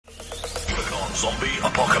Zombie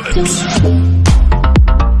apocalypse.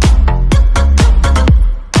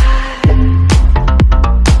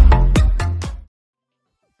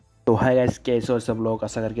 तो hi guys, कैसे हो सब लोग?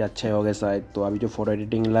 आशा करके अच्छे हो गए शायद। तो अभी जो फ़ोटो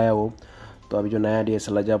एडिटिंग लाया हो, तो अभी जो नया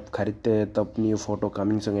DSLR जब खरीदते हैं तब new photo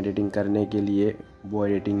coming song editing करने के लिए वो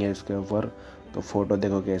एडिटिंग है इसके ऊपर। तो फ़ोटो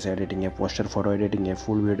देखो कैसे एडिटिंग है, पोस्टर फ़ोटो एडिटिंग है।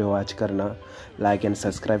 फुल वीडियो वॉच करना, लाइक एंड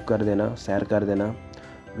सब्सक्राइब कर देना, शेयर कर देना।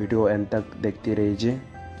 वीडियो एंड तक देखते रहिए,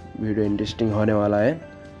 वीडियो इंटरेस्टिंग होने वाला है।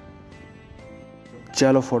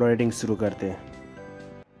 चलो फ़ोटो एडिटिंग शुरू करते हैं।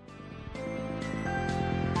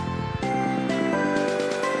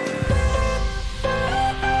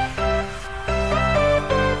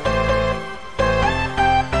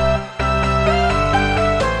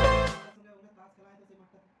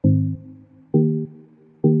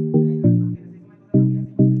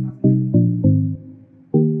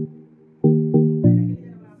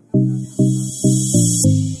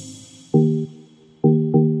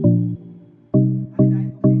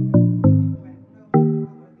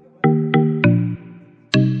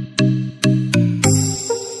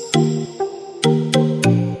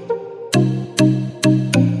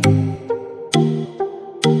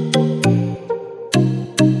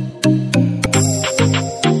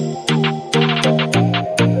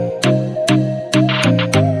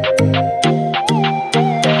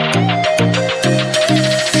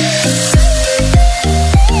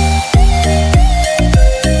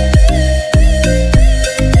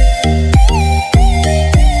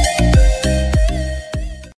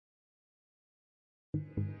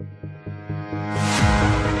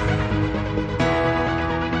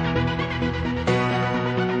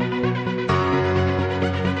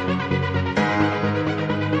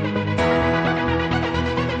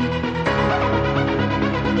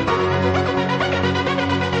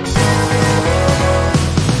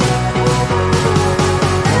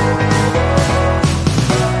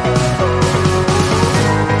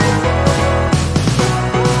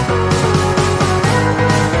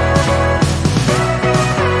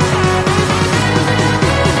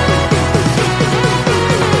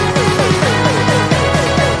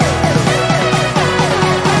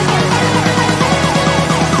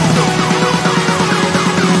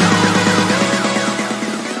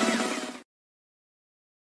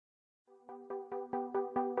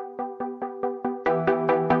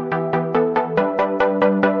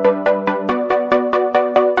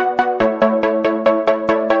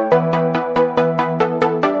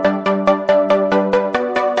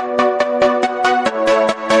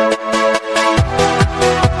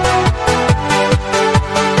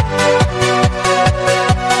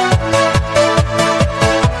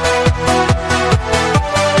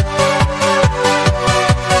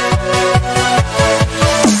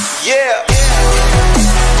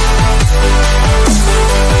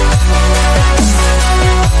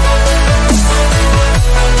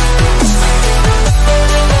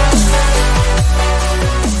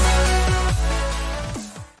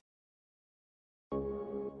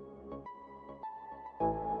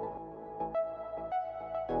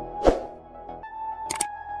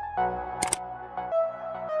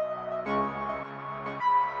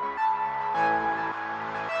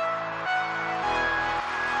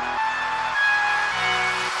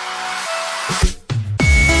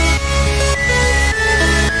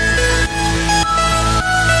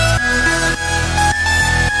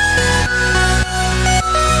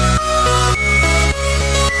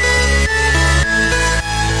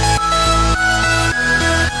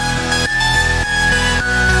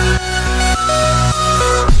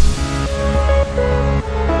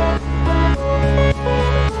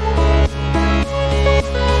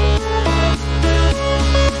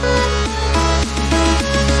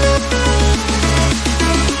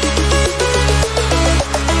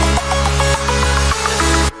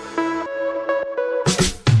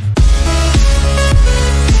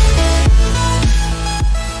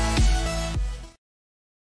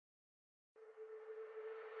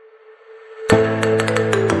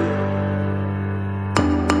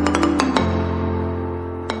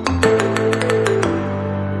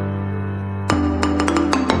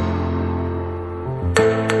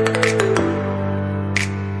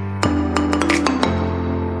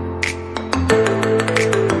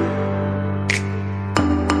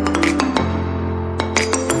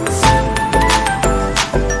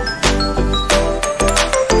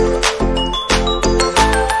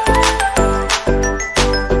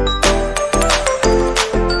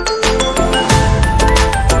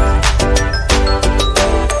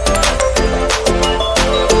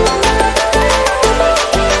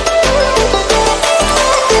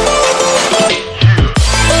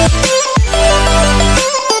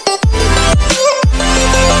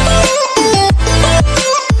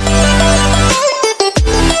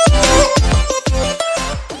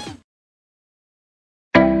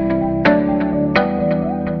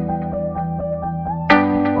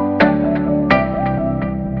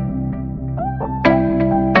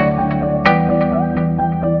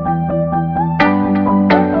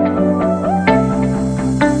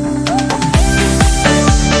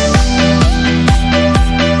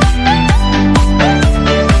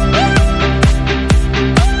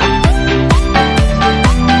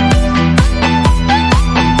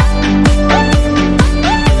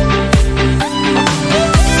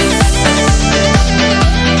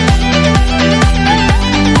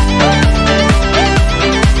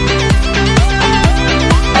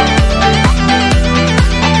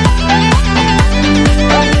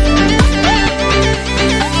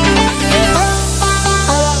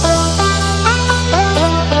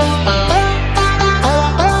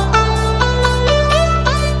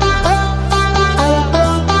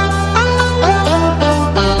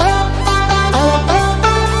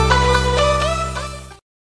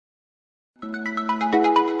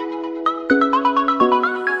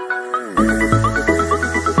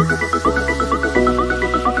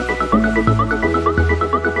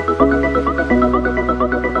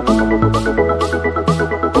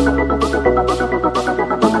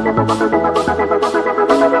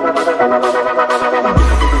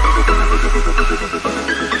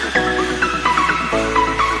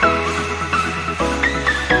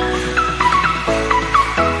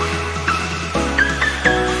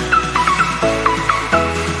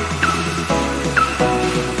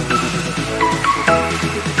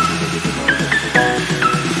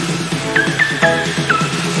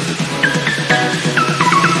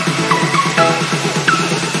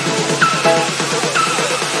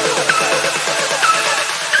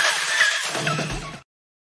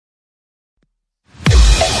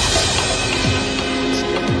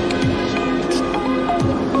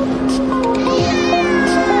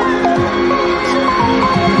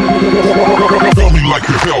 like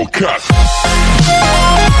a Hellcat.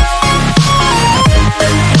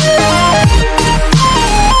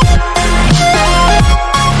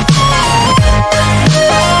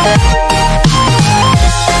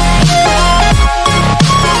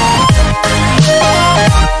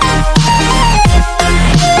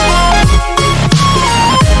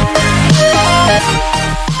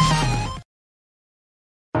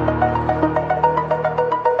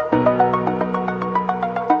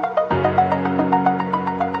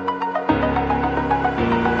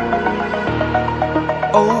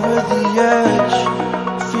 Over the edge,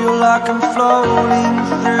 feel like I'm floating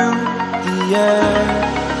through the air.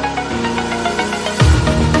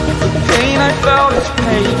 The pain I felt is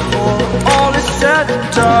paid for, all is said and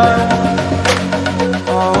done.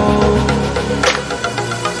 Oh,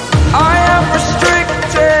 I am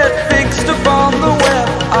restricted, fixed upon the web.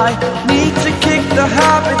 I need to kick the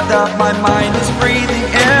habit that my mind is breathing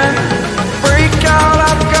in. Break out,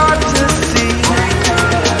 I've got to see.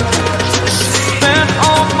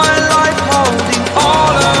 My life holding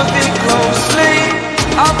all of it closely.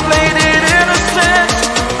 I played it innocent,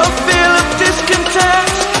 a feel of discontent.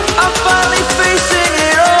 I'm finally facing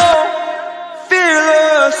it all,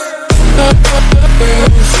 fearless.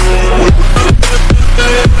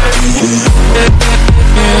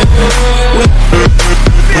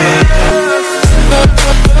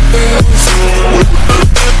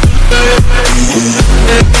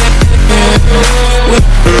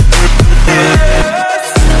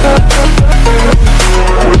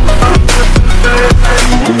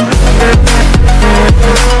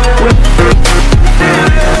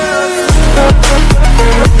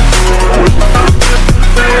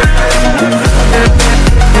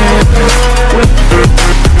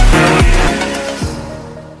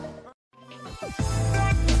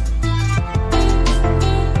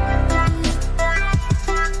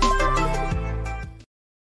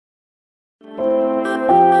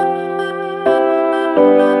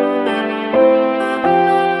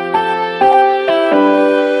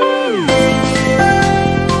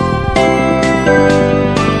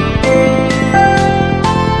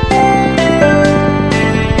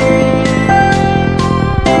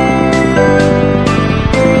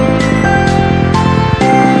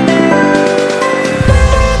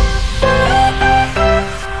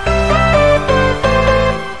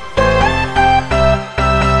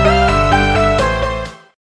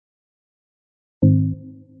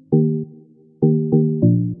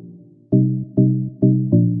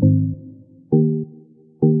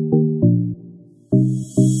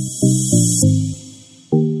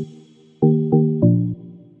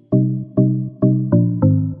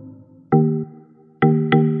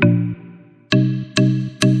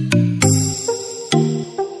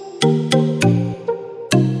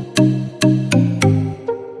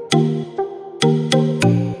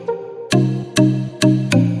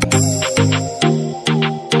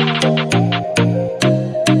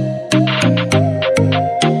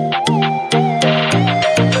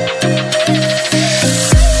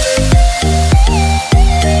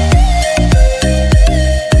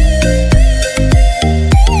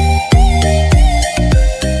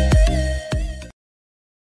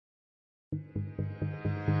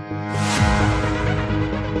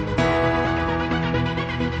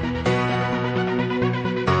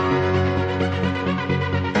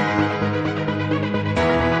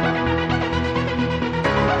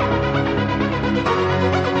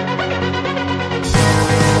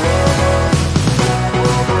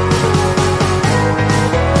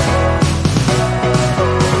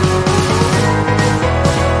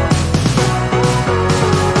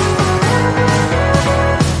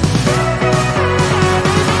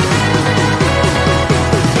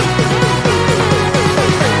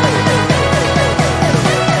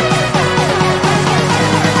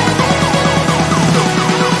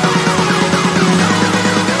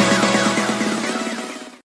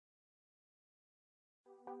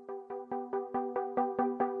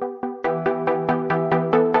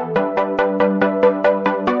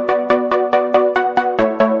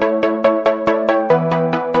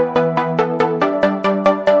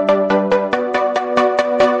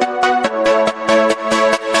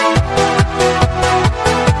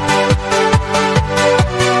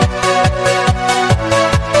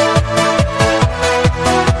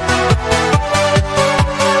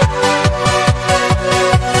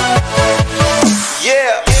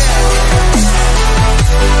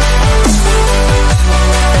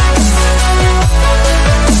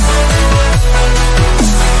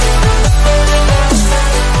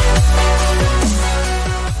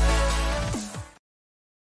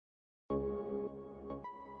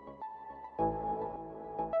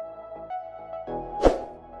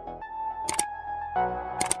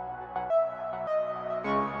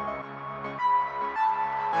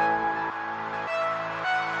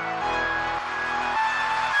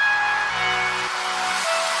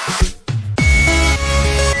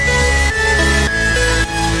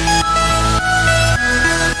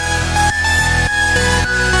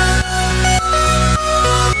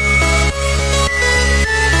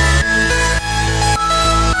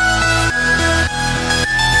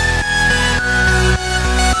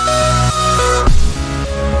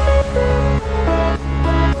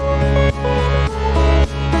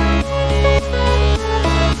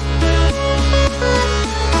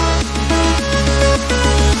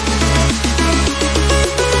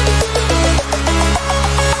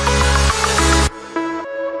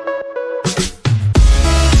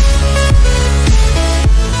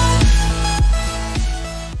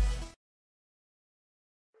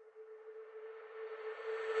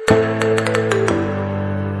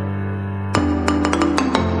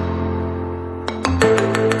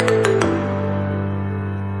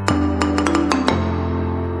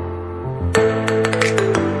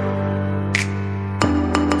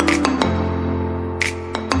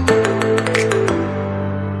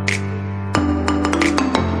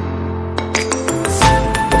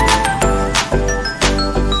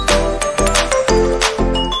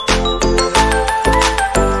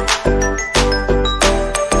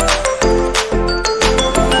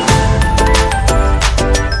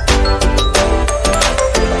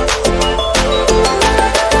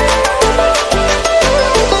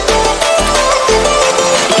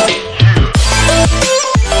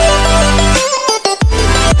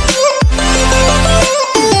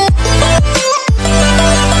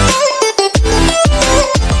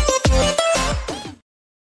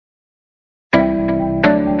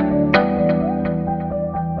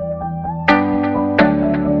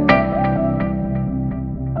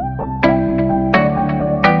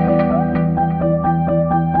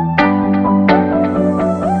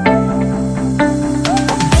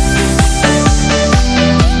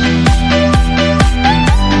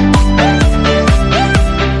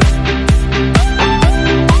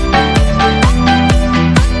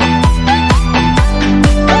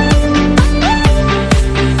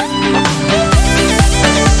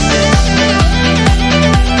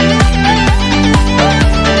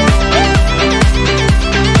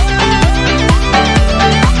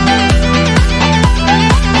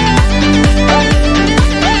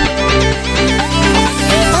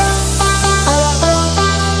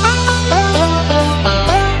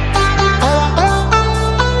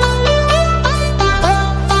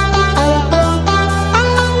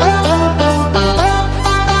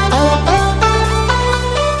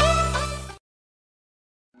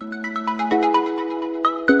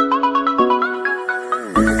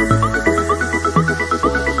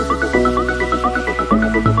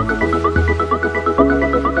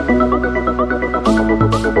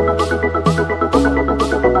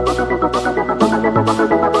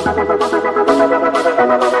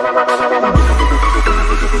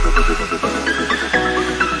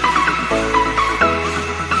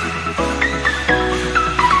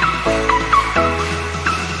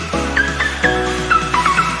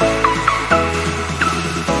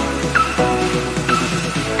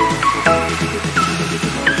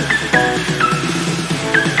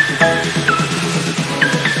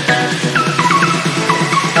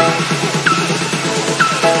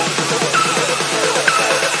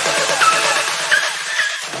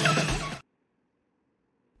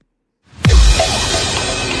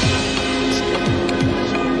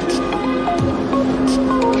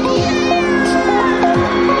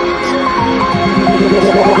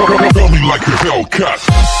 the Hellcat.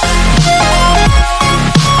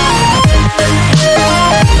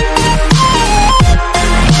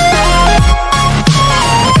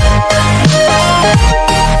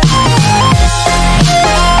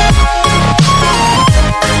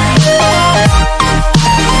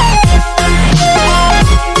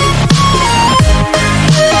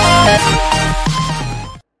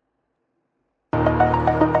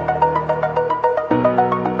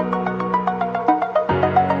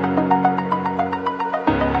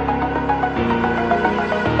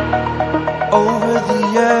 Over the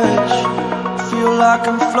edge, feel like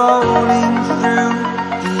I'm floating through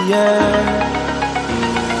the air.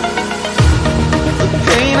 The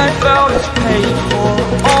pain I felt is paid for,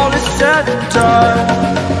 all is said and done.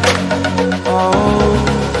 Oh,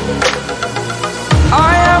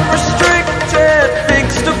 I am restricted,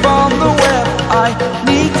 fixed upon the web. I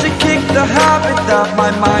need to kick the habit that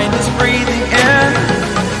my mind is breathing in.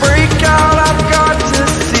 Break out, I've got to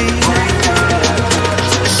see.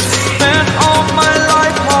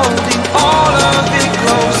 All of it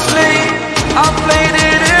closely, I played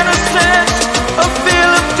it innocent, a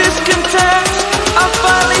feel of discontent. I'm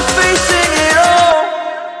finally facing it all,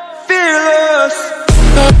 fearless.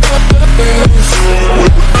 Fearless.